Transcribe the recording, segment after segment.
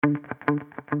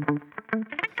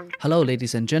Hello,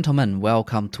 ladies and gentlemen.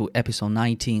 Welcome to episode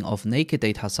 19 of Naked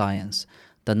Data Science,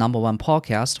 the number one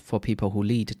podcast for people who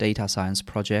lead data science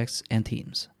projects and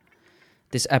teams.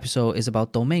 This episode is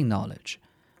about domain knowledge.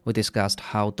 We discussed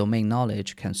how domain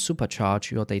knowledge can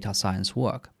supercharge your data science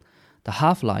work, the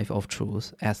half-life of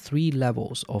truth at 3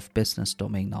 levels of business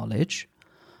domain knowledge,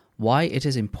 why it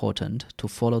is important to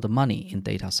follow the money in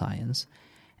data science,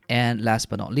 and last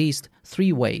but not least,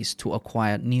 3 ways to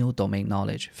acquire new domain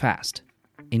knowledge fast.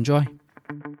 Enjoy.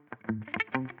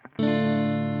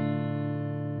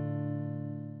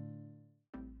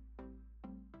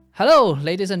 Hello,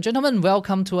 ladies and gentlemen.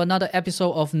 Welcome to another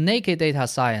episode of Naked Data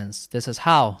Science. This is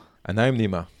Hao. And I'm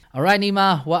Nima. All right,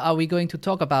 Nima, what are we going to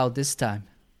talk about this time?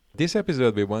 This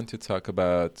episode, we want to talk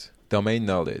about domain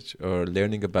knowledge or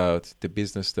learning about the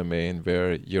business domain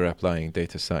where you're applying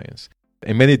data science.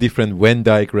 In many different Venn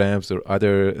diagrams or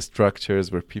other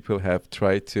structures where people have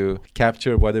tried to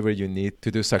capture whatever you need to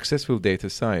do successful data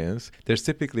science, there's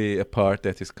typically a part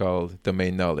that is called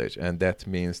domain knowledge. And that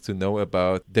means to know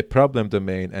about the problem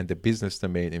domain and the business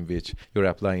domain in which you're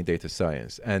applying data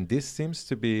science. And this seems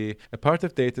to be a part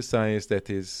of data science that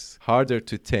is harder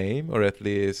to tame, or at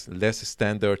least less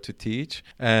standard to teach.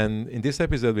 And in this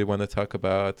episode, we want to talk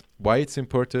about why it's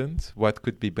important, what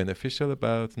could be beneficial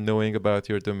about knowing about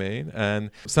your domain, and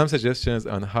some suggestions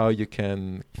on how you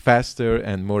can faster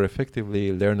and more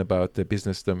effectively learn about the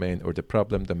business domain or the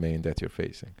problem domain that you're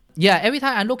facing. Yeah, every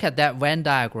time I look at that Venn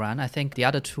diagram, I think the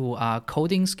other two are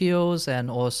coding skills and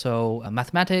also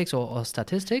mathematics or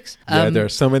statistics. There are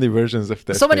so many versions of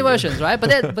that. So many versions, right?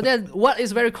 But then what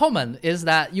is very common is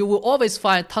that you will always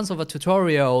find tons of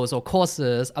tutorials or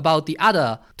courses about the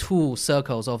other 2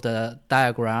 circles of the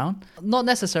diagram, not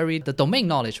necessarily the domain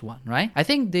knowledge one, right? I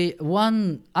think the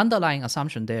one underlying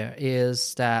assumption there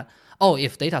is that,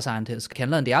 if data scientists can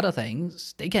learn the other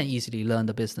things, they can easily learn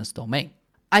the business domain.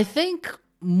 I think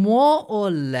more or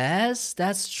less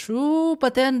that's true,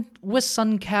 but then with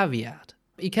some caveat.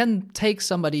 It can take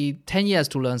somebody 10 years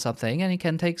to learn something, and it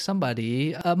can take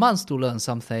somebody a month to learn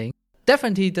something.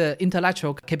 Definitely the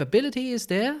intellectual capability is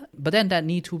there, but then that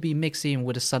need to be mixed in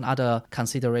with some other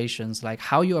considerations, like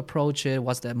how you approach it,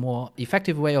 what's the more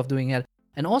effective way of doing it,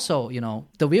 and also,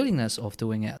 the willingness of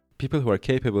doing it. People who are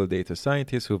capable data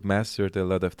scientists who've mastered a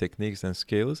lot of techniques and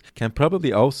skills can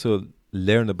probably also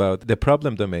learn about the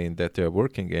problem domain that they're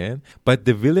working in, but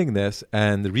the willingness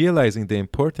and realizing the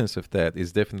importance of that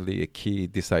is definitely a key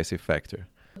decisive factor.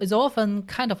 It's often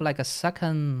kind of like a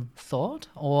second thought,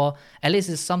 or at least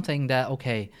it's something that,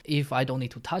 if I don't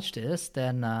need to touch this,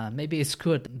 then maybe it's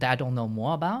good that I don't know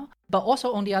more about. But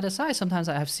also on the other side, sometimes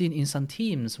I have seen in some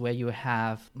teams where you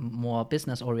have more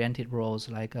business-oriented roles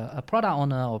like a product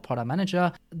owner or product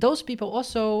manager. Those people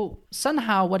also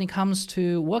somehow, when it comes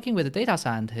to working with a data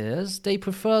scientist, they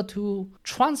prefer to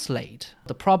translate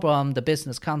the problem, the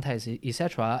business context,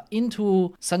 etc.,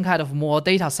 into some kind of more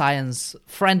data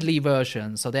science-friendly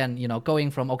version. So then,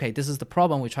 going from, this is the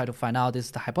problem we try to find out, this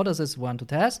is the hypothesis we want to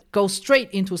test, go straight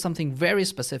into something very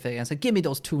specific and say, give me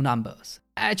those 2 numbers.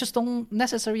 I just don't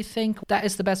necessarily think that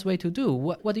is the best way to do.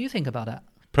 What do you think about that?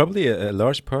 Probably a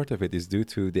large part of it is due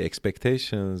to the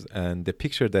expectations and the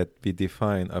picture that we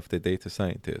define of the data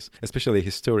scientist. Especially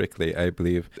historically, I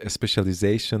believe a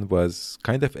specialization was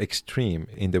kind of extreme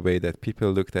in the way that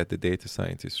people looked at the data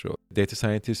scientist role. Data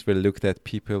scientists were looked at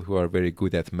people who are very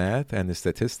good at math and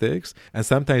statistics, and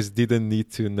sometimes didn't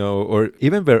need to know, or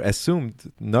even were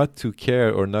assumed not to care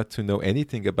or not to know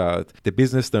anything about the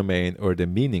business domain or the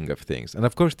meaning of things. And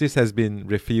of course, this has been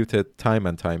refuted time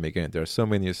and time again. There are so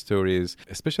many stories,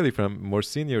 especially from more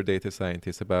senior data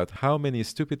scientists, about how many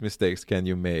stupid mistakes can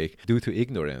you make due to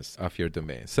ignorance of your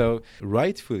domain. So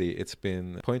rightfully, it's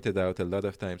been pointed out a lot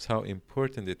of times how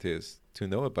important it is to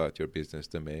know about your business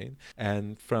domain.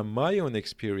 And from my own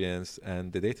experience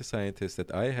and the data scientists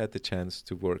that I had the chance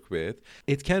to work with,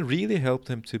 it can really help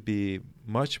them to be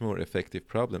much more effective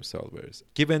problem solvers.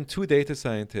 Given 2 data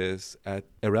scientists at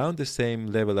around the same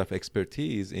level of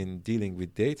expertise in dealing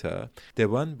with data, the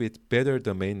one with better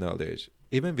domain knowledge,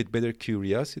 even with better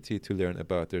curiosity to learn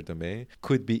about their domain,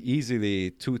 could be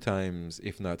easily 2 times,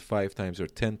 if not 5 times or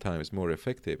 10 times more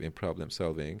effective in problem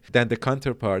solving than the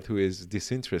counterpart who is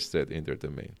disinterested in their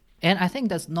domain. And I think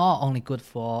that's not only good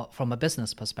from a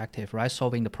business perspective, right?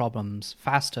 Solving the problems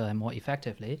faster and more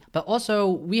effectively. But also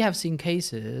we have seen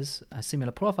cases, a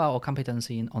similar profile or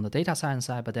competency on the data science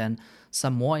side, but then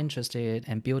some more interested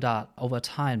and build up over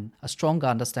time a stronger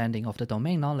understanding of the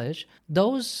domain knowledge.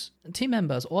 Those team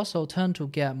members also tend to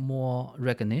get more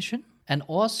recognition and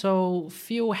also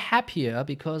feel happier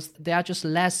because there are just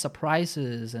less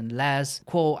surprises and less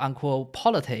quote unquote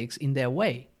politics in their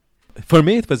way. for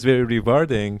me, it was very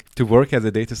rewarding to work as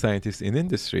a data scientist in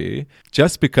industry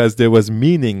just because there was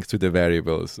meaning to the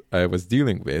variables I was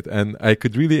dealing with. And I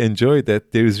could really enjoy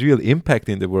that there is real impact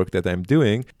in the work that I'm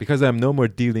doing because I'm no more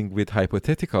dealing with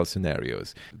hypothetical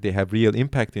scenarios. They have real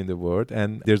impact in the world.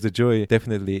 And there's a joy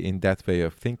definitely in that way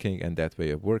of thinking and that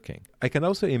way of working. I can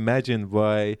also imagine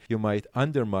why you might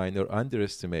undermine or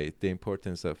underestimate the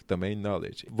importance of domain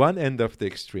knowledge. One end of the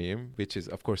extreme, which is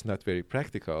of course not very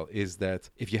practical, is that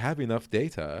if you have enough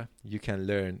data, you can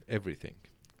learn everything.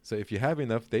 So if you have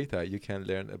enough data, you can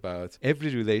learn about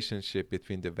every relationship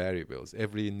between the variables.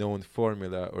 Every known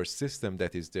formula or system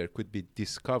that is there could be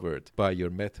discovered by your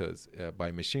methods,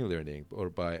 by machine learning, or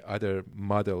by other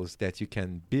models that you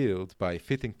can build by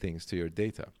fitting things to your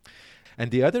data. And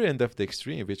the other end of the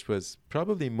extreme, which was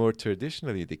probably more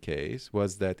traditionally the case,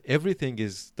 was that everything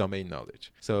is domain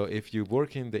knowledge. So if you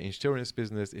work in the insurance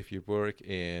business, if you work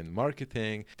in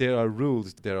marketing, there are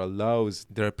rules, there are laws,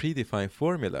 there are predefined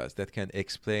formulas that can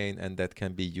explain and that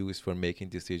can be used for making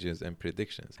decisions and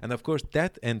predictions. And of course,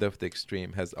 that end of the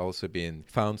extreme has also been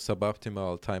found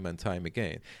suboptimal time and time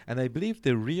again. And I believe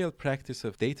the real practice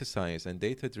of data science and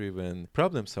data-driven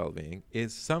problem solving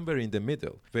is somewhere in the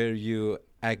middle, where you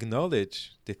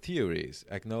acknowledge the theories,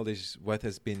 acknowledge what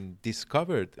has been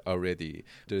discovered already,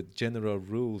 the general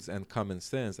rules and common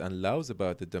sense and laws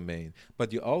about the domain,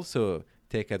 but you also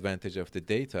take advantage of the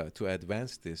data to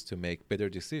advance this, to make better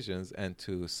decisions and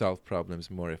to solve problems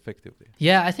more effectively.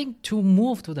 Yeah, I think to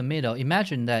move to the middle,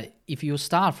 imagine that if you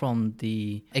start from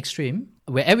the extreme,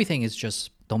 where everything is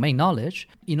just domain knowledge,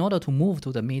 in order to move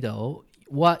to the middle,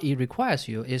 what it requires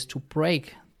you is to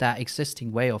break that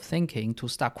existing way of thinking, to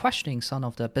start questioning some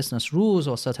of the business rules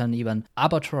or certain even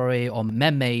arbitrary or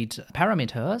man-made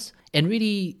parameters, and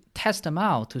really test them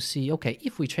out to see, okay,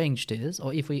 if we change this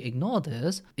or if we ignore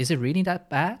this, is it really that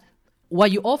bad?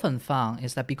 What you often found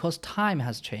is that because time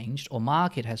has changed or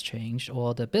market has changed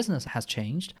or the business has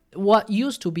changed, what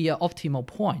used to be an optimal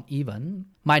point even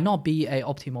might not be an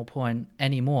optimal point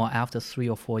anymore after 3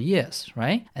 or 4 years,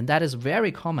 right? And that is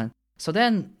very common. So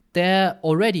then there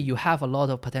already you have a lot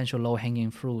of potential low-hanging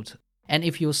fruit. And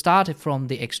if you started from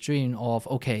the extreme of,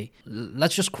 okay,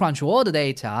 let's just crunch all the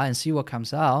data and see what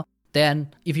comes out,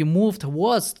 then if you move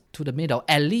towards to the middle,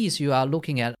 at least you are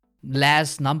looking at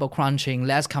less number crunching,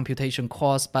 less computation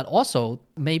costs, but also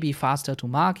maybe faster to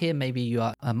market, maybe you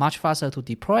are much faster to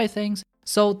deploy things.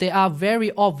 So there are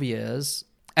very obvious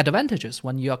advantages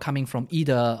when you are coming from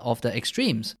either of the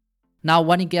extremes. Now,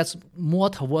 when it gets more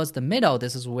towards the middle,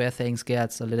 this is where things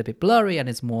get a little bit blurry and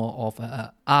it's more of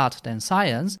art than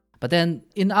science. But then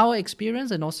in our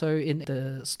experience and also in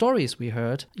the stories we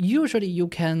heard, usually you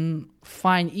can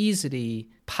find easily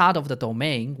part of the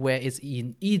domain where it's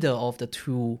in either of the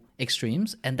two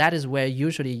extremes. And that is where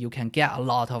usually you can get a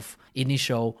lot of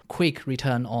initial quick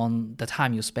return on the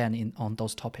time you spend on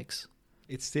those topics.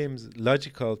 It seems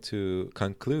logical to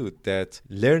conclude that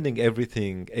learning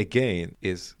everything again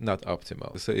is not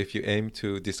optimal. So if you aim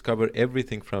to discover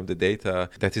everything from the data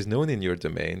that is known in your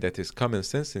domain, that is common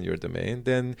sense in your domain,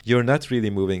 then you're not really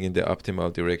moving in the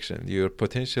optimal direction. You're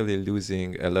potentially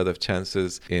losing a lot of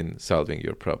chances in solving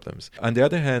your problems. On the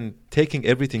other hand, taking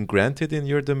everything granted in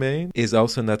your domain is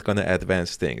also not going to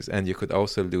advance things, and you could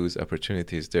also lose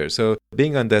opportunities there. So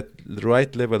being on that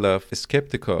right level of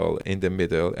skeptical in the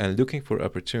middle and looking for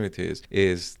opportunities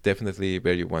is definitely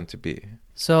where you want to be.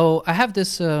 So I have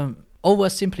this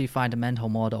oversimplified mental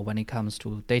model when it comes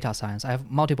to data science. I have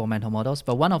multiple mental models,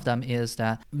 but one of them is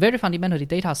that very fundamentally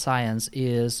data science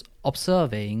is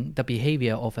observing the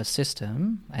behavior of a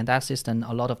system, and that system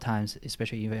a lot of times,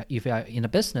 especially if you are in a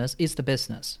business, is the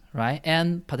business, right?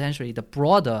 And potentially the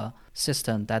broader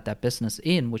system that business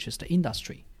in, which is the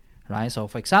industry. Right? So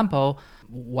for example,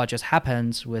 what just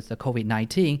happens with the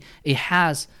COVID-19, it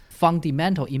has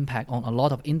fundamental impact on a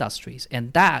lot of industries,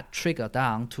 and that triggered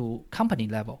down to company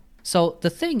level. So the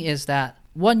thing is that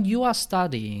when you are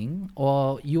studying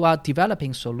or you are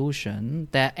developing solution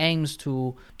that aims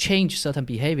to change certain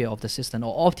behavior of the system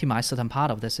or optimize certain part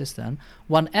of the system,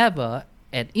 whenever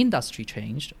an industry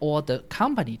changed or the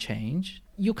company changed,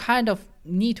 you kind of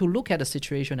need to look at the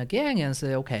situation again and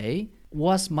say, okay,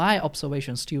 was my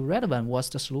observation still relevant? Was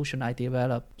the solution I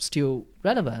developed still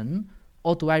relevant?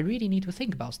 Or do I really need to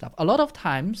think about stuff? A lot of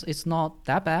times it's not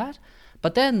that bad,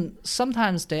 but then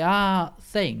sometimes there are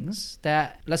things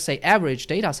that, let's say, average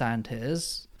data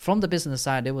scientists from the business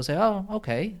side, they will say, oh,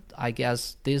 okay, I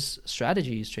guess this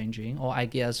strategy is changing, or I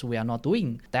guess we are not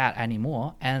doing that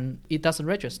anymore, and it doesn't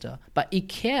register. But it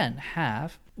can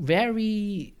have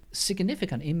very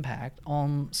significant impact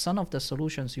on some of the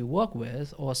solutions you work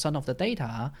with or some of the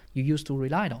data you used to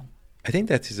rely on. I think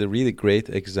that is a really great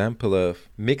example of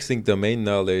mixing domain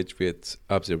knowledge with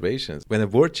observations. When a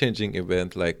world-changing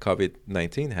event like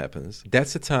COVID-19 happens,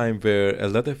 that's a time where a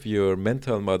lot of your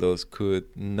mental models could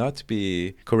not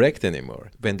be correct anymore,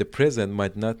 when the present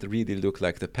might not really look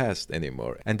like the past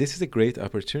anymore. And this is a great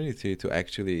opportunity to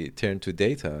actually turn to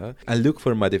data and look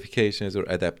for modifications or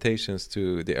adaptations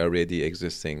to the already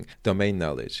existing domain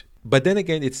knowledge. But then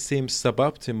again, it seems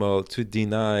suboptimal to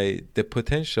deny the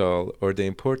potential or the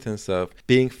importance of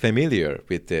being familiar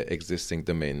with the existing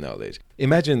domain knowledge.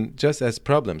 Imagine just as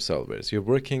problem solvers, you're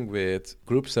working with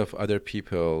groups of other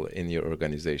people in your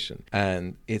organization.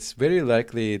 And it's very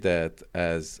likely that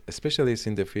as specialists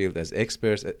in the field, as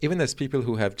experts, even as people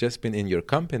who have just been in your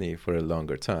company for a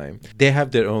longer time, they have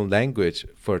their own language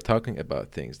for talking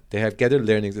about things. They have gathered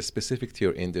learnings specific to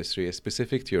your industry,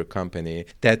 specific to your company,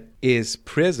 that is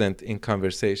present in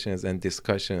conversations and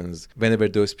discussions whenever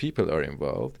those people are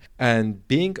involved. And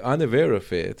being unaware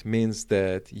of it means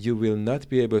that you will not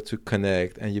be able to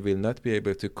connect and you will not be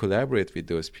able to collaborate with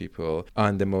those people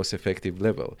on the most effective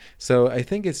level. So I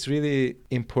think it's really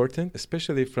important,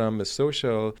 especially from a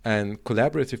social and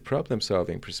collaborative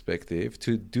problem-solving perspective,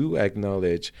 to do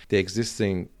acknowledge the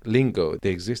existing lingo, the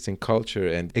existing culture,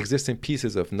 and existing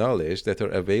pieces of knowledge that are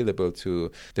available to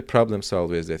the problem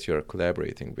solvers that you're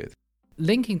collaborating with.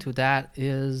 Linking to that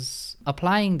is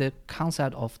applying the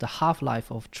concept of the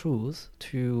half-life of truth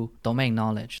to domain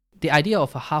knowledge. The idea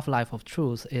of a half-life of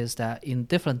truth is that in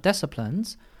different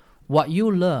disciplines, what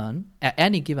you learn at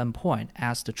any given point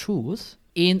as the truth,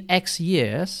 in X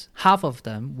years, half of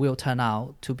them will turn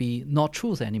out to be not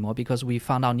truth anymore because we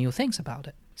found out new things about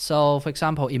it. So, for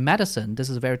example, in medicine, this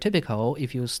is very typical.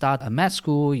 If you start a med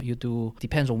school, you do,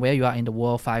 depends on where you are in the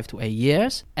world, 5 to 8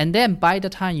 years. And then by the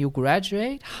time you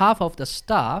graduate, half of the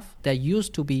stuff that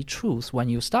used to be truth when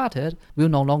you started will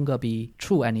no longer be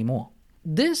true anymore.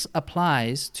 This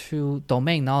applies to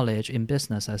domain knowledge in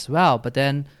business as well, but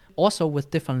then also with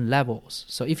different levels.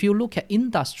 So if you look at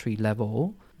industry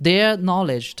level, their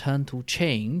knowledge tend to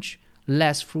change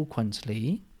less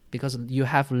frequently because you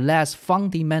have less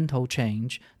fundamental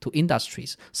change to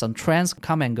industries. Some trends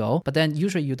come and go, but then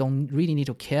usually you don't really need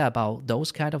to care about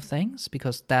those kind of things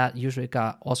because that usually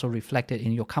got also reflected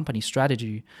in your company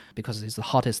strategy because it's the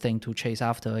hottest thing to chase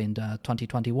after in the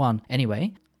 2021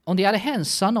 anyway. On the other hand,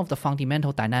 some of the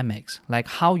fundamental dynamics, like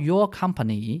how your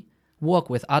company work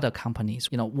with other companies,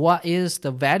 what is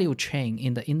the value chain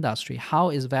in the industry,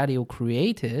 how is value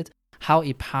created, how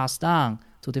it passed down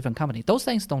to different companies, those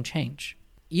things don't change.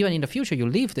 Even in the future, you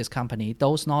leave this company,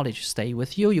 those knowledge stay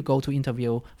with you. You go to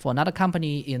interview for another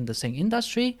company in the same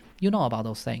industry, you know about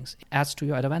those things. It adds to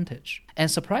your advantage.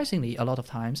 And surprisingly, a lot of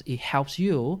times, it helps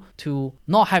you to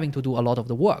not having to do a lot of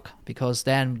the work because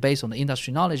then based on the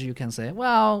industry knowledge, you can say,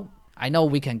 well, I know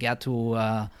we can get to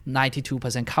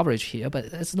 92% coverage here, but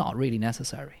it's not really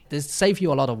necessary. This saves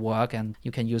you a lot of work and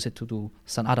you can use it to do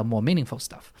some other more meaningful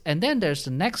stuff. And then there's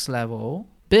the next level,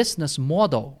 business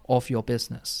model of your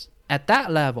business. At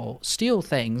that level, still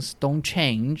things don't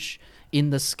change in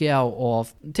the scale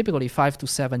of typically 5 to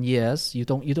 7 years. You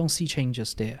don't see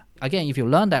changes there. Again, if you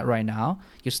learn that right now,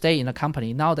 you stay in a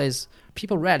company. Nowadays,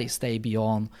 people rarely stay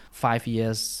beyond 5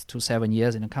 years to 7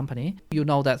 years in a company. You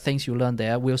know that things you learn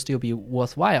there will still be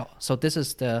worthwhile. So this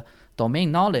is the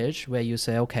domain knowledge where you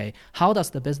say, okay, how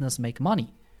does the business make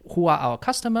money? Who are our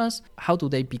customers? How do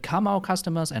they become our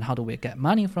customers? And how do we get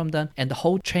money from them? And the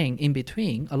whole chain in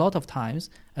between, a lot of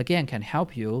times, again, can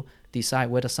help you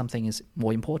decide whether something is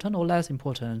more important or less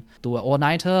important. Do an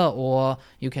all-nighter or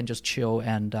you can just chill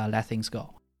and let things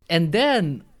go. And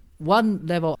then one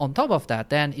level on top of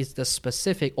that then is the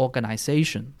specific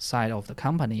organization side of the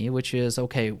company, which is,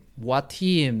 okay, what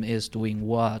team is doing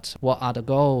what are the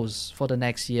goals for the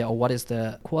next year, or what is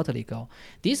the quarterly goal?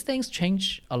 These things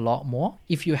change a lot more.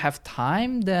 If you have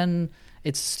time, then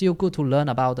it's still good to learn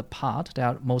about the part that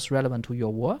are most relevant to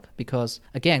your work because,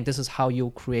 again, this is how you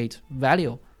create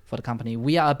value for the company.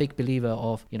 We are a big believer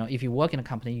of, if you work in a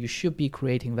company, you should be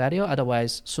creating value.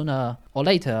 Otherwise, sooner or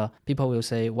later, people will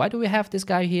say, why do we have this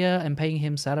guy here and paying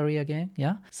him salary again?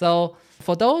 Yeah. So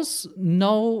for those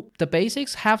know the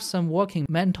basics, have some working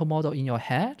mental model in your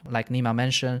head. Like Nima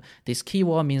mentioned, this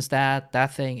keyword means that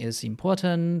thing is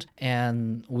important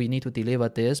and we need to deliver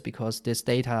this because this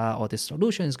data or this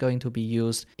solution is going to be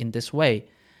used in this way.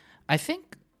 I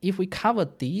think if we cover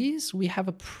these, we have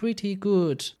a pretty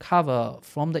good cover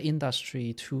from the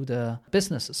industry to the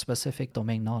business-specific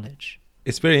domain knowledge.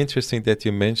 It's very interesting that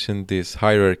you mentioned this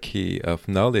hierarchy of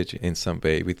knowledge in some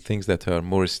way, with things that are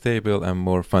more stable and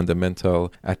more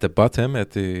fundamental at the bottom, at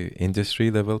the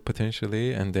industry level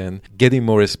potentially, and then getting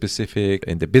more specific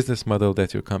in the business model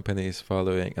that your company is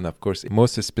following, and of course,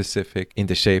 most specific in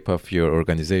the shape of your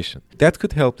organization. That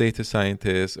could help data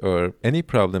scientists or any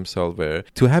problem solver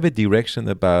to have a direction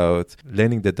about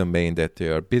learning the domain that they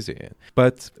are busy in.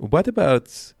 But what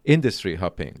about industry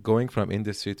hopping? Going from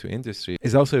industry to industry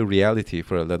is also a reality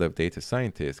for a lot of data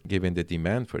scientists, given the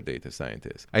demand for data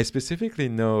scientists. I specifically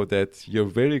know that you're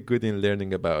very good in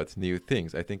learning about new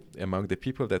things. I think among the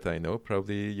people that I know,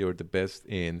 probably you're the best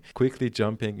in quickly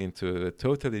jumping into a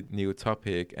totally new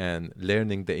topic and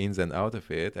learning the ins and outs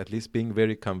of it, at least being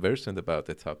very conversant about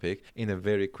the topic in a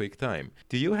very quick time.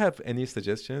 Do you have any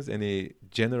suggestions, any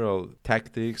general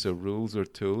tactics or rules or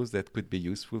tools that could be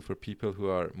useful for people who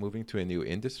are moving to a new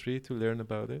industry to learn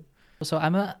about it? So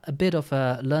I'm a bit of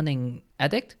a learning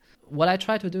addict. What I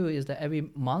try to do is that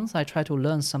every month I try to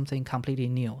learn something completely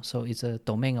new. So it's a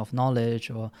domain of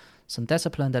knowledge or some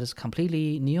discipline that is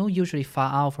completely new, usually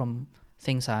far out from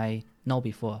things I know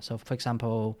before. So for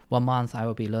example, 1 month I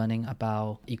will be learning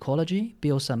about ecology,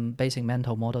 build some basic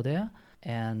mental model there,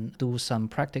 and do some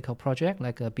practical project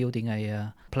like building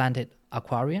a planted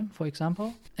aquarium, for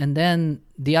example. And then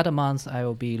the other month I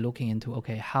will be looking into,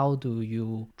 okay, how do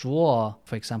you draw,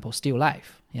 for example, still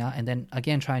life? Yeah, and then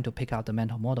again trying to pick out the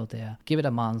mental model there, give it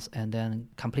a month and then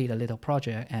complete a little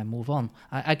project and move on.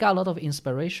 I got a lot of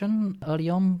inspiration early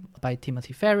on by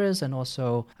Timothy Ferriss, and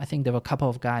also I think there were a couple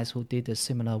of guys who did a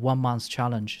similar 1 month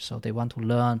challenge. So they want to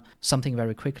learn something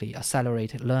very quickly.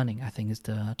 Accelerated learning, I think, is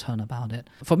the term about it.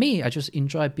 For me, I just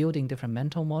enjoy building different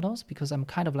mental models because I'm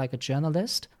kind of like a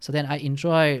journalist. So then I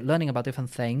enjoy learning about different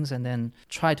things and then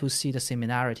try to see the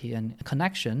similarity and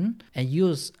connection and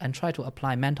use and try to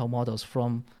apply mental models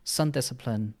from some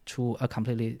discipline to a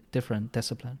completely different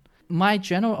discipline. My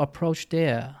general approach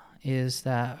there is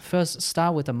that first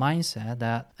start with the mindset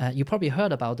that you probably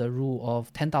heard about the rule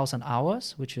of 10,000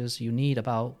 hours, which is you need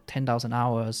about 10,000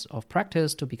 hours of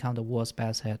practice to become the world's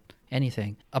best at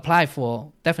anything. Apply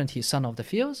for definitely some of the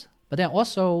fields, but then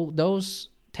also those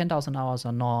 10,000 hours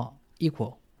are not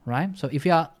equal. Right? So if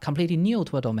you are completely new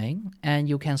to a domain and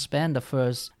you can spend the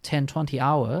first 10, 20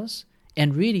 hours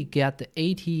and really get the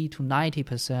 80 to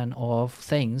 90% of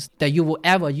things that you will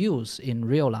ever use in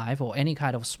real life or any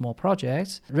kind of small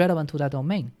projects relevant to that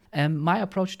domain. And my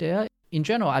approach there, in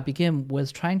general, I begin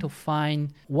with trying to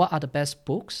find what are the best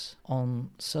books on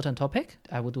certain topic.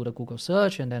 I will do the Google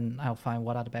search and then I'll find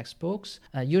what are the best books.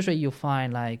 Usually you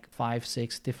find like 5,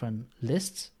 6 different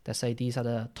lists that say these are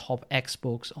the top X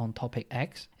books on topic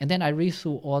X. And then I read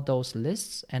through all those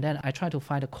lists and then I try to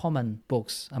find the common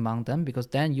books among them, because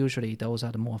then usually those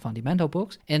are the more fundamental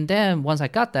books. And then once I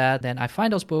got that, then I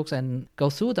find those books and go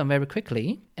through them very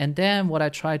quickly. And then what I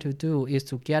try to do is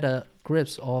to get a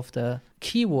grips of the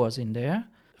keywords in there.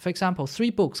 For example, 3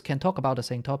 books can talk about the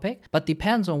same topic, but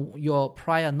depends on your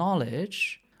prior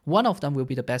knowledge, one of them will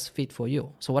be the best fit for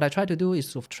you. So what I try to do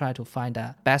is to try to find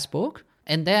the best book,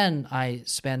 and then I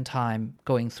spend time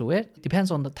going through it.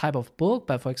 Depends on the type of book,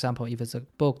 but for example, if it's a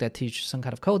book that teaches some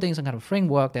kind of coding, some kind of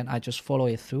framework, then I just follow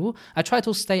it through. I try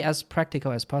to stay as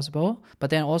practical as possible,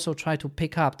 but then also try to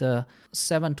pick up the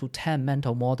 7 to 10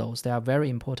 mental models that are very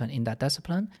important in that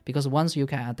discipline, because once you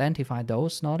can identify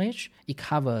those knowledge, it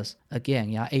covers,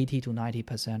 again, 80 to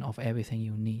 90% of everything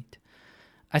you need.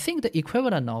 I think the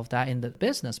equivalent of that in the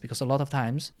business, because a lot of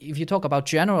times, if you talk about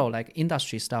general like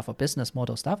industry stuff or business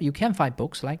model stuff, you can find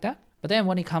books like that. But then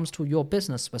when it comes to your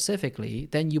business specifically,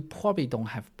 then you probably don't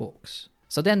have books.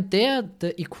 So then there,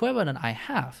 the equivalent I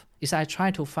have is I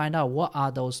try to find out what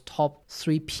are those top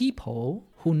 3 people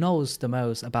who knows the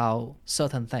most about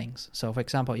certain things. So for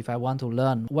example, if I want to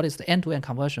learn what is the end-to-end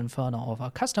conversion funnel of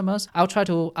our customers, I'll try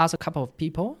to ask a couple of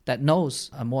people that knows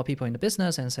more people in the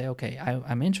business and say, okay,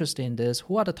 I'm interested in this.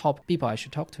 Who are the top people I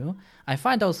should talk to? I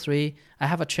find those 3, I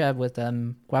have a chat with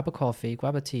them, grab a coffee,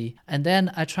 grab a tea, and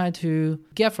then I try to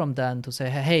get from them to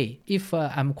say, hey, if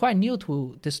I'm quite new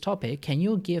to this topic, can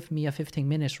you give me a 15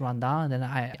 minutes rundown? And then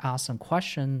I ask some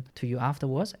question to you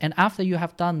afterwards. And after you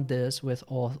have done this with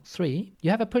all 3,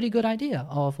 you have a pretty good idea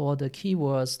of all the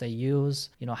keywords they use,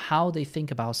 how they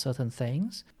think about certain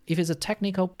things. If it's a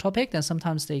technical topic, then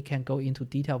sometimes they can go into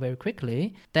detail very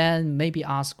quickly. Then maybe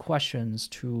ask questions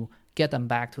to get them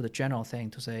back to the general thing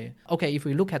to say, okay, if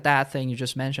we look at that thing you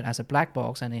just mentioned as a black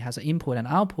box and it has an input and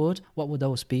output, what would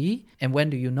those be? And when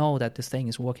do you know that this thing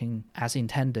is working as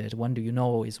intended? When do you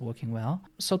know it's working well?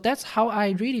 So that's how I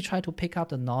really try to pick up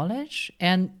the knowledge.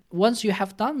 And once you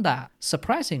have done that,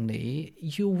 surprisingly,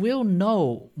 you will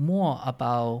know more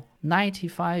about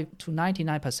 95 to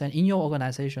 99% in your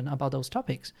organization about those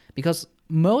topics, because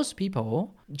most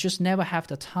people just never have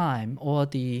the time or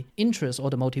the interest or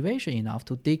the motivation enough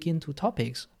to dig into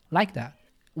topics like that.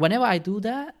 Whenever I do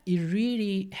that, it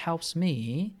really helps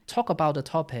me talk about the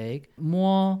topic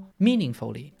more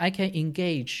meaningfully. I can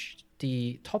engage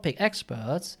the topic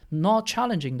experts, not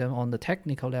challenging them on the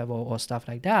technical level or stuff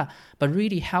like that, but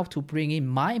really help to bring in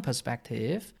my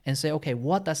perspective and say, okay,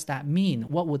 what does that mean?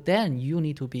 What would then you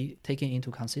need to be taken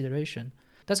into consideration?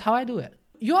 That's how I do it.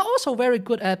 You are also very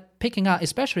good at picking up,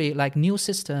 especially like new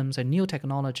systems and new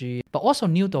technology, but also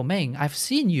new domain. I've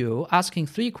seen you asking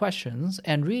 3 questions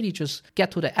and really just get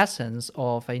to the essence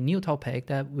of a new topic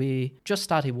that we just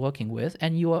started working with,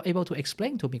 and you are able to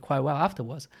explain to me quite well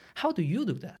afterwards. How do you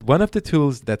do that? One of the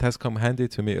tools that has come handy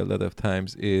to me a lot of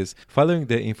times is following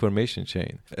the information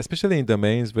chain, especially in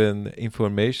domains when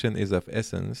information is of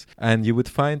essence. And you would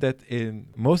find that in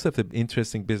most of the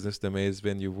interesting business domains,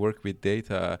 when you work with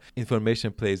data,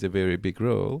 information plays a very big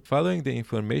role. Following the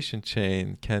information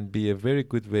chain can be a very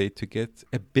good way to get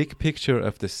a big picture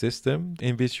of the system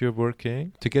in which you're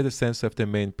working, to get a sense of the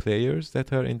main players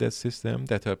that are in that system,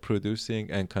 that are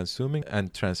producing and consuming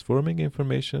and transforming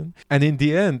information. And in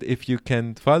the end, if you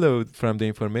can follow from the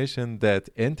information that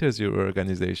enters your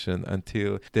organization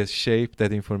until the shape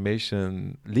that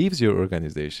information leaves your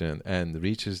organization and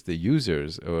reaches the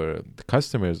users or the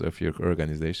customers of your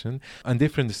organization on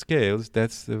different scales,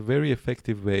 that's a very effective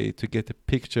way to get a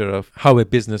picture of how a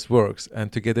business works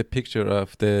and to get a picture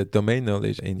of the domain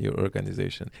knowledge in your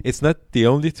organization. It's not the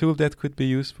only tool that could be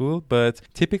useful, but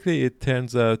typically it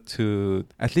turns out to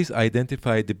at least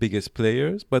identify the biggest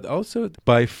players, but also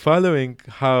by following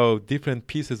how different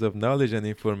pieces of knowledge and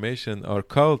information are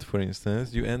called, for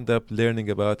instance, you end up learning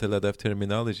about a lot of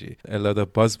terminology, a lot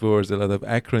of buzzwords, a lot of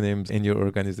acronyms in your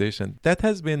organization. That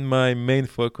has been my main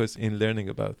focus in learning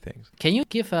about things. Can you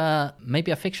give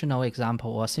maybe a fictional example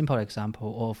or a simple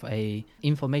example of a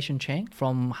information chain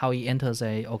from how he enters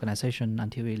a organization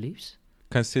until he leaves?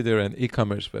 Consider an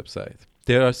e-commerce website.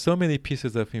 There are so many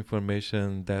pieces of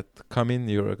information that come in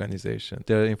your organization.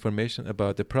 There are information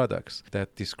about the products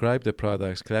that describe the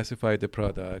products, classify the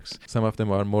products. Some of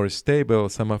them are more stable.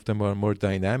 Some of them are more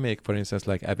dynamic, for instance,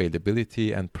 like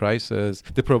availability and prices.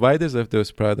 The providers of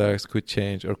those products could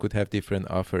change or could have different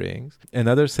offerings.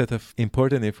 Another set of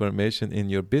important information in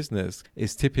your business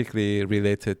is typically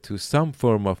related to some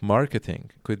form of marketing.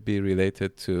 Could be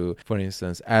related to, for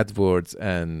instance, AdWords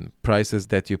and prices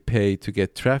that you pay to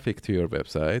get traffic to your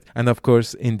website. And of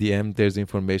course, in the end, there's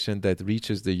information that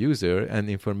reaches the user and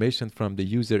information from the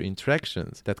user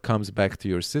interactions that comes back to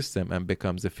your system and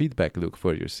becomes a feedback loop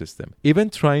for your system. Even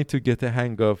trying to get a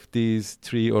hang of these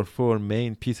 3 or 4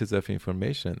 main pieces of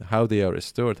information, how they are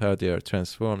stored, how they are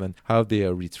transformed, and how they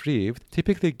are retrieved,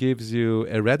 typically gives you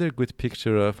a rather good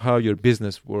picture of how your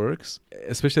business works,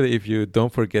 especially if you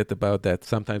don't forget about that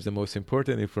sometimes the most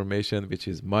important information, which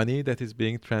is money that is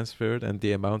being transferred and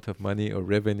the amount of money or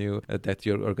revenue that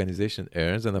your organization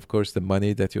earns, and of course the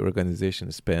money that your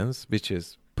organization spends, which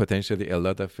is potentially a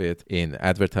lot of it in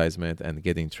advertisement and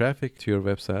getting traffic to your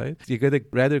website. You get a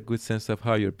rather good sense of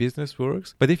how your business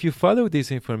works. But if you follow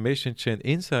this information chain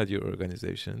inside your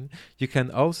organization, you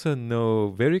can also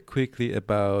know very quickly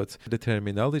about the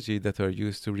terminology that are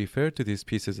used to refer to these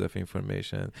pieces of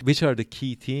information, which are the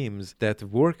key teams that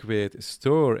work with,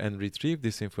 store, and retrieve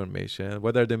this information,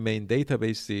 what are the main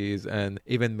databases and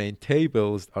even main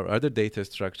tables or other data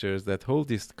structures that hold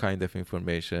this kind of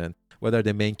information. What are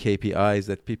the main KPIs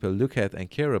that people look at and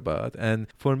care about? And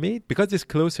for me, because it's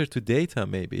closer to data,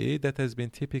 maybe, that has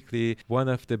been typically one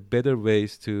of the better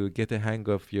ways to get a hang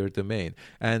of your domain.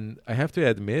 And I have to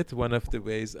admit, one of the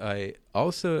ways I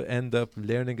also end up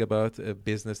learning about a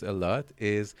business a lot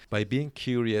is by being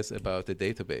curious about the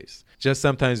database. Just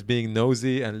sometimes being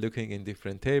nosy and looking in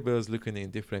different tables, looking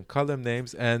in different column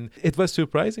names. And it was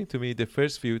surprising to me the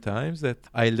first few times that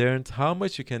I learned how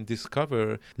much you can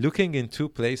discover looking in 2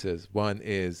 places. One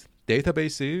is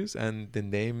databases and the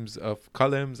names of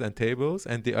columns and tables,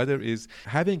 and the other is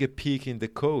having a peek in the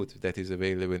code that is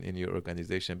available in your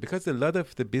organization, because a lot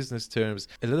of the business terms,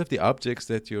 a lot of the objects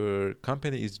that your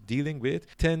company is dealing with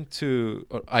tend to,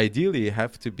 or ideally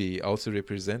have to be also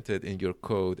represented in your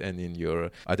code and in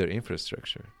your other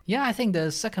infrastructure. Yeah, I think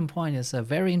the second point is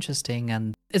very interesting,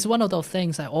 and it's one of those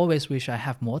things I always wish I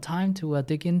have more time to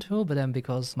dig into, but then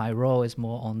because my role is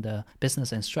more on the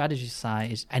business and strategy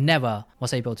side, I never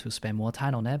was able to spend more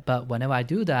time on it. But whenever I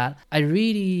do that, I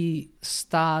really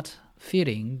start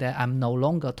feeling that I'm no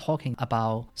longer talking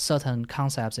about certain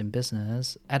concepts in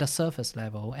business at a surface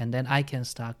level, and then I can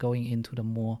start going into the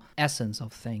more essence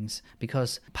of things,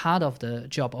 because part of the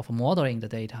job of modeling the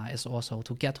data is also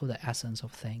to get to the essence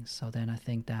of things. So then I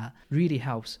think that really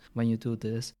helps when you do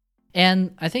this.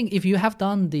 And I think if you have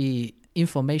done the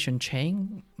information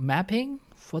chain mapping,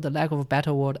 for the lack of a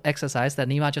better word, exercise that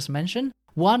Nima just mentioned,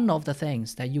 one of the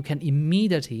things that you can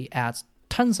immediately add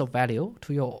tons of value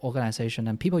to your organization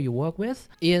and people you work with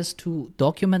is to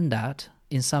document that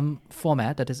in some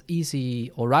format that is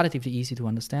easy or relatively easy to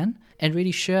understand, and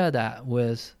really share that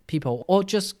with people, or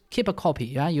just keep a copy.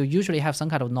 Yeah? You usually have some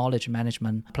kind of knowledge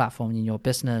management platform in your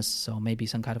business, so maybe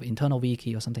some kind of internal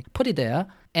wiki or something. Put it there,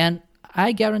 and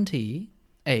I guarantee,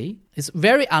 A, it's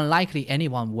very unlikely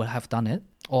anyone will have done it,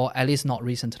 or at least not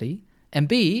recently, and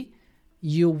B,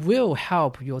 you will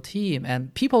help your team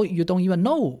and people you don't even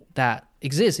know that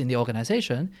exist in the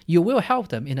organization. You will help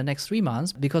them in the next 3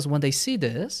 months, because when they see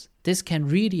this can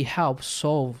really help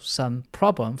solve some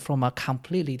problem from a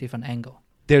completely different angle.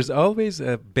 There's always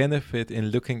a benefit in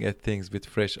looking at things with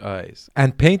fresh eyes.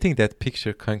 And painting that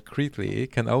picture concretely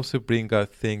can also bring out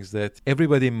things that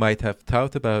everybody might have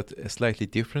thought about slightly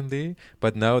differently.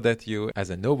 But now that you, as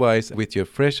a novice, with your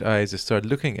fresh eyes, start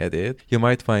looking at it, you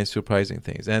might find surprising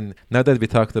things. And now that we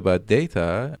talked about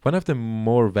data, one of the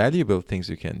more valuable things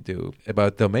you can do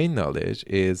about domain knowledge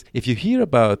is, if you hear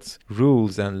about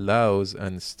rules and laws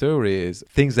and stories,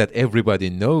 things that everybody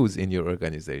knows in your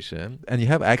organization, and you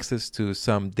have access to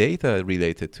some data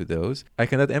related to those, I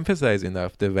cannot emphasize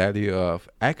enough the value of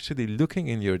actually looking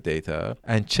in your data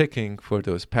and checking for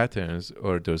those patterns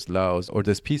or those laws or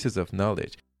those pieces of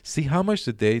knowledge. See how much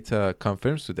the data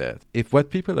confirms to that. If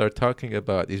what people are talking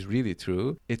about is really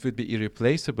true, it would be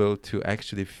irreplaceable to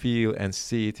actually feel and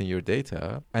see it in your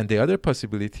data. And the other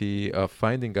possibility of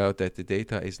finding out that the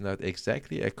data is not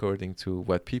exactly according to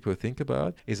what people think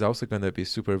about is also going to be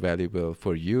super valuable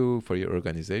for you, for your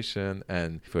organization,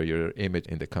 and for your image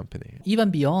in the company.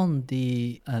 Even beyond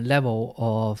the level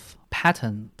of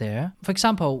pattern there. For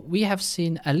example, we have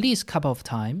seen at least a couple of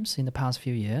times in the past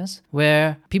few years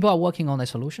where people are working on a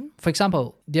solution. For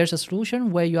example, there's a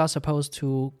solution where you are supposed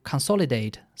to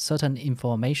consolidate certain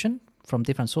information from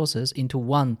different sources into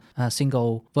one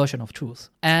single version of truth.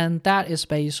 And that is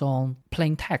based on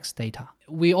plain text data.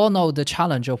 We all know the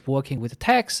challenge of working with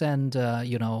text, and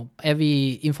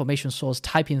every information source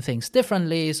typing things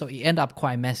differently, so it end up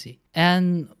quite messy.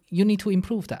 And you need to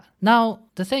improve that. Now,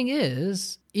 the thing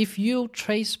is, if you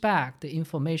trace back the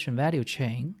information value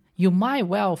chain, you might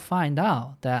well find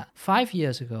out that 5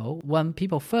 years ago, when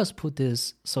people first put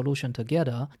this solution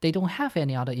together, they don't have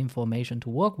any other information to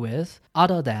work with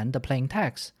other than the plain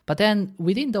text. But then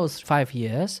within those 5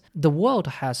 years, the world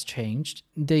has changed.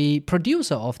 The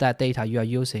producer of that data you are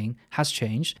using has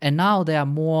changed. And now there are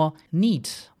more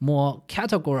neat, more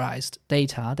categorized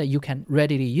data that you can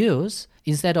readily use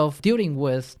instead of dealing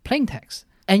with plain text.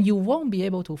 And you won't be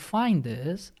able to find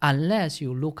this unless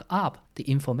you look up the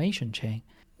information chain.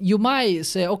 You might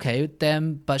say, okay,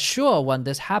 then, but sure, when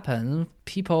this happens,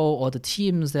 people or the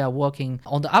teams that are working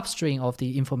on the upstream of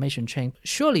the information chain,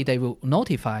 surely they will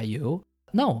notify you.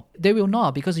 No, they will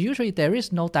not, because usually there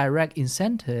is no direct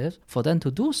incentive for them to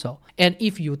do so. And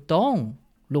if you don't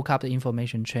look up the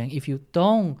information chain, if you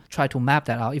don't try to map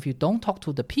that out, if you don't talk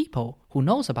to the people who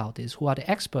knows about this, who are the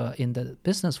expert in the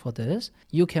business for this,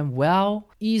 you can well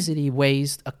easily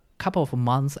waste a couple of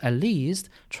months at least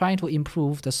trying to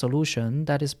improve the solution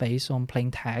that is based on plain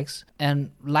text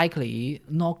and likely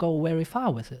not go very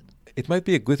far with it. It might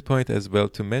be a good point as well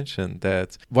to mention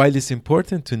that while it's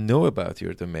important to know about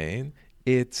your domain,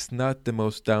 it's not the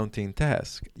most daunting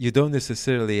task. You don't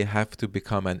necessarily have to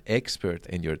become an expert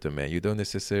in your domain. You don't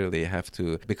necessarily have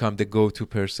to become the go-to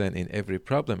person in every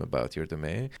problem about your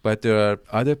domain. But there are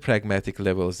other pragmatic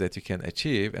levels that you can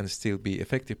achieve and still be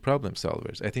effective problem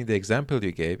solvers. I think the example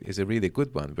you gave is a really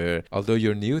good one, where although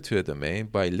you're new to a domain,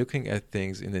 by looking at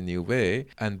things in a new way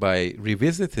and by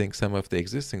revisiting some of the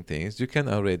existing things, you can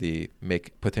already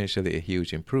make potentially a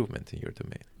huge improvement in your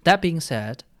domain. That being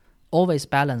said, always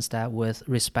balance that with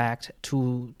respect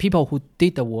to people who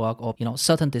did the work, or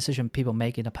certain decisions people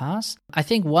make in the past. I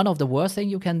think one of the worst things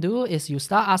you can do is you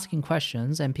start asking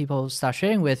questions and people start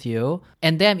sharing with you,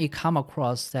 and then it come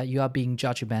across that you are being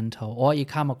judgmental, or it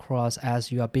come across as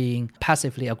you are being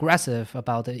passively aggressive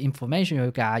about the information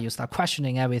you got. You start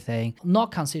questioning everything,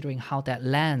 not considering how that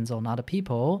lands on other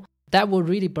people. That will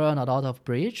really burn a lot of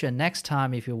bridge, and next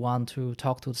time if you want to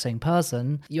talk to the same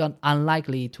person, you're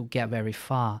unlikely to get very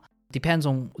far. Depends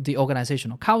on the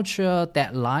organizational culture,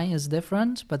 deadline is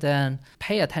different, but then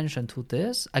pay attention to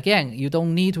this. Again, you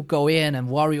don't need to go in and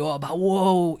worry about,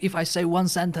 whoa, if I say one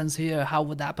sentence here, how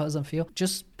would that person feel?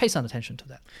 Just pay some attention to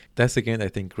that. That's, again, I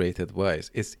think, great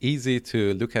advice. It's easy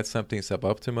to look at something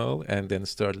suboptimal and then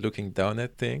start looking down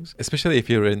at things, especially if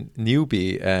you're a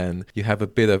newbie and you have a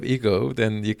bit of ego,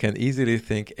 then you can easily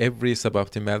think every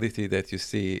suboptimality that you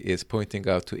see is pointing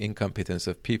out to incompetence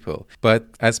of people. But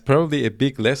as probably a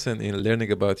big lesson in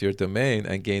learning about your domain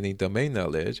and gaining domain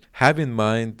knowledge, have in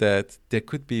mind that there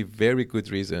could be very good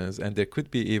reasons and there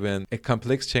could be even a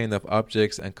complex chain of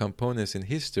objects and components in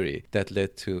history that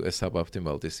led to a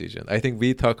suboptimal decision. I think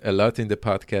we talk a lot in the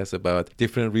podcast about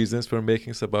different reasons for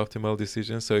making suboptimal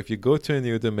decisions. So if you go to a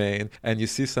new domain and you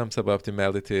see some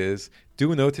suboptimalities,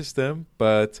 do notice them,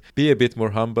 but be a bit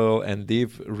more humble and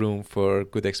leave room for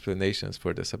good explanations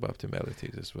for the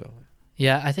suboptimalities as well.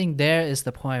 Yeah, I think there is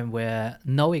the point where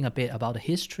knowing a bit about the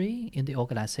history in the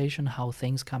organization, how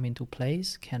things come into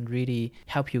place, can really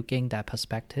help you gain that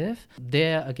perspective.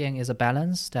 There, again, is a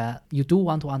balance that you do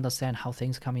want to understand how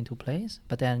things come into place,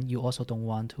 but then you also don't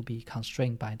want to be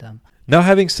constrained by them. Now,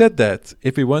 having said that,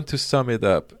 if we want to sum it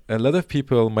up, a lot of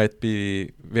people might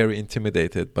be very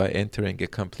intimidated by entering a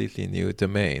completely new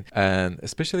domain. And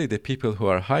especially the people who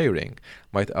are hiring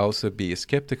might also be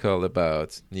skeptical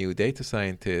about new data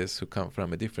scientists who come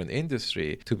from a different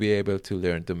industry to be able to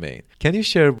learn domain. Can you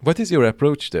share what is your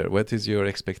approach there? What is your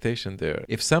expectation there?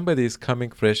 If somebody is coming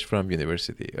fresh from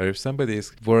university, or if somebody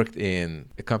has worked in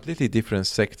a completely different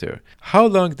sector, how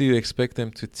long do you expect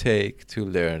them to take to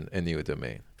learn a new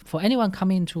domain? For anyone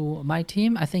coming to my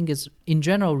team, I think it's in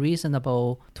general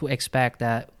reasonable to expect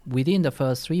that within the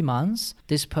first 3 months,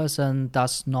 this person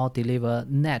does not deliver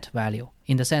net value,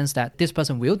 in the sense that this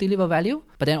person will deliver value,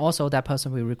 but then also that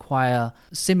person will require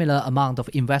similar amount of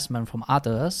investment from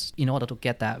others in order to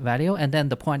get that value. And then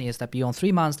the point is that beyond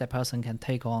 3 months, that person can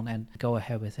take on and go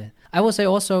ahead with it. I would say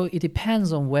also it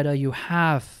depends on whether you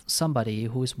have somebody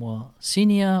who is more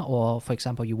senior, or for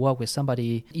example, you work with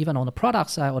somebody even on the product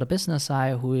side or the business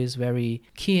side who is very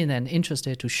keen and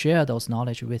interested to share those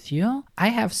knowledge with you. I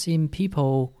have seen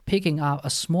people picking up a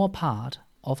small part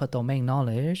of a domain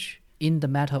knowledge in the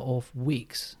matter of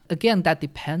weeks. Again, that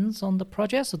depends on the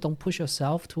project, so don't push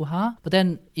yourself too hard. But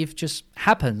then if it just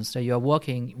happens that you're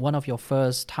working, one of your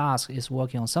first tasks is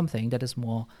working on something that is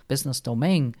more business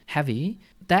domain heavy,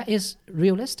 that is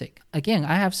realistic. Again,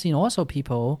 I have seen also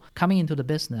people coming into the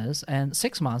business, and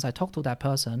 6 months I talk to that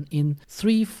person in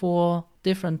 3-4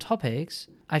 different topics.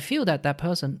 I feel that that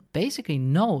person basically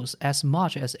knows as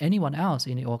much as anyone else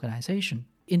in the organization.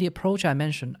 In the approach I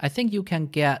mentioned, I think you can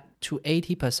get to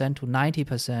 80% to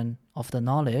 90% of the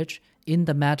knowledge in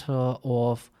the matter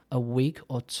of a week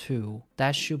or two.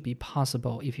 That should be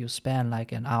possible if you spend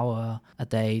like an hour a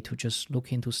day to just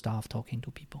look into stuff, talking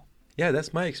to people. Yeah,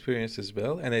 that's my experience as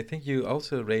well. And I think you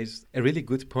also raised a really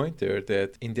good point there,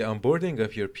 that in the onboarding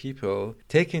of your people,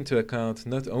 take into account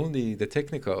not only the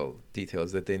technical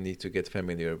details that they need to get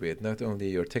familiar with, not only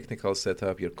your technical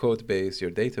setup, your code base,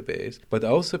 your database, but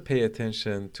also pay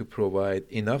attention to provide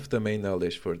enough domain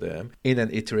knowledge for them in an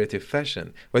iterative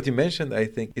fashion. What you mentioned, I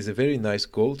think, is a very nice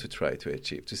goal to try to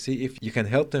achieve, to see if you can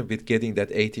help them with getting that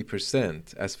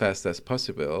 80% as fast as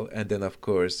possible, and then, of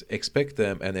course, expect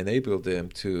them and enable them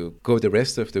to go the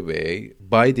rest of the way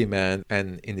by demand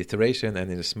and in iteration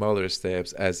and in smaller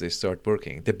steps as they start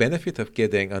working. The benefit of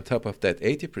getting on top of that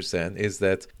 80% is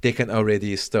that they can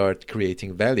already start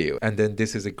creating value. And then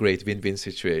this is a great win-win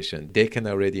situation. They can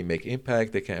already make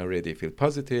impact, they can already feel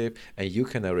positive, and you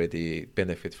can already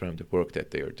benefit from the work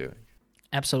that they are doing.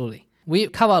 Absolutely. We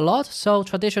cover a lot. So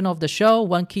tradition of the show,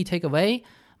 one key takeaway.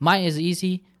 Mine is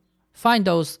easy. Find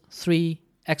those 3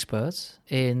 experts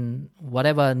in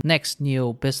whatever next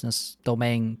new business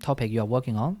domain topic you're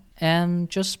working on,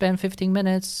 and just spend 15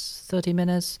 minutes, 30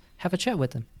 minutes, have a chat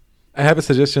with them. I have a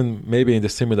suggestion maybe in the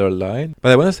similar line,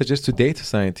 but I want to suggest to data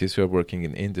scientists who are working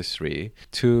in industry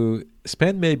to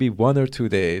spend maybe 1 or 2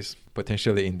 days,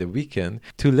 potentially in the weekend,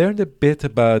 to learn a bit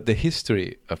about the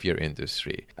history of your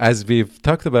industry. As we've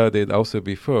talked about it also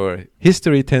before,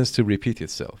 history tends to repeat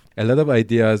itself. A lot of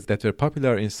ideas that were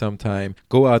popular in some time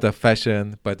go out of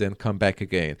fashion, but then come back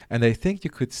again. And I think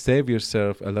you could save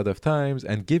yourself a lot of times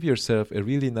and give yourself a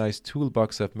really nice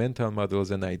toolbox of mental models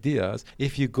and ideas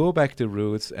if you go back to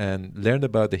roots and learn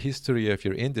about the history of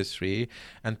your industry,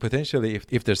 and potentially,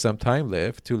 if there's some time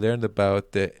left, to learn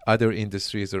about the other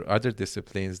industries or other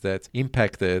disciplines that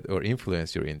impacted or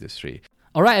influenced your industry.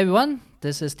 All right, everyone,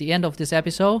 this is the end of this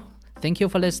episode. Thank you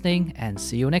for listening, and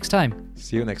see you next time.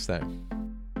 See you next time.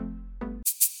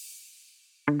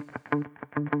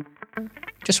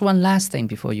 Just one last thing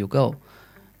before you go.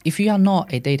 If you are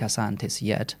not a data scientist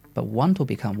yet, but want to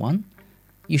become one,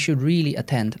 you should really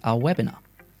attend our webinar.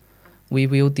 We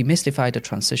will demystify the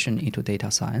transition into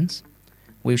data science.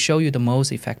 We'll show you the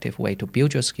most effective way to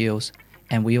build your skills,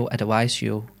 and we'll advise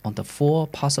you on the 4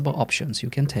 possible options you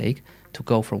can take to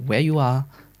go from where you are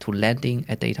to landing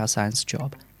a data science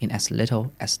job in as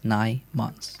little as 9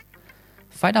 months.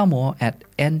 Find out more at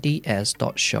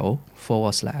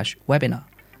nds.show/webinar.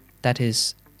 That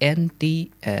is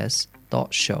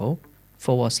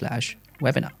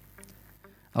nds.show/webinar.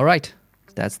 All right,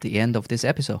 that's the end of this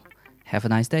episode. Have a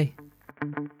nice day.